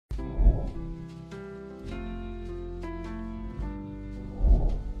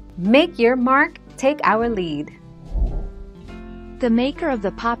Make your mark, take our lead. The maker of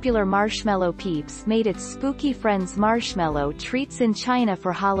the popular marshmallow Peeps made its spooky friends marshmallow treats in China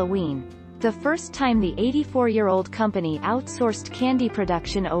for Halloween, the first time the 84-year-old company outsourced candy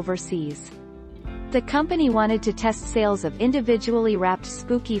production overseas. The company wanted to test sales of individually wrapped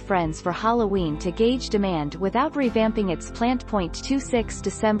spooky friends for Halloween to gauge demand without revamping its plant. 26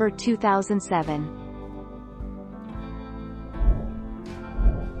 December 2007.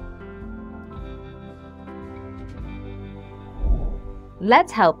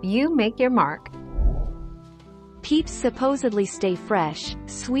 Let's help you make your mark. Peeps supposedly stay fresh,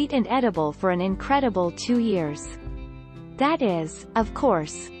 sweet and edible for an incredible 2 years. That is, of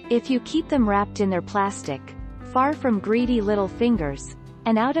course, if you keep them wrapped in their plastic, far from greedy little fingers,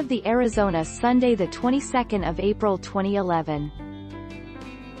 and out of the Arizona Sunday the 22nd of April 2011.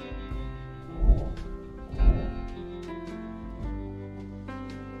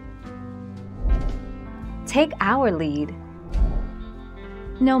 Take our lead.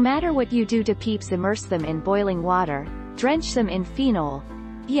 No matter what you do to Peeps, immerse them in boiling water, drench them in phenol,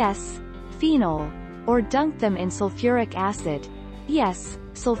 yes, phenol, or dunk them in sulfuric acid, yes,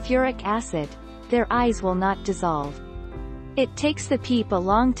 sulfuric acid, their eyes will not dissolve. It takes the Peep a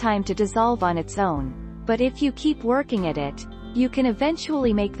long time to dissolve on its own, but if you keep working at it, you can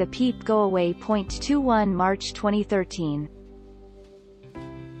eventually make the Peep go away. 21 March 2013.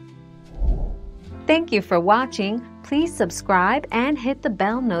 Thank you for watching. Please subscribe and hit the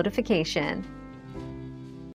bell notification.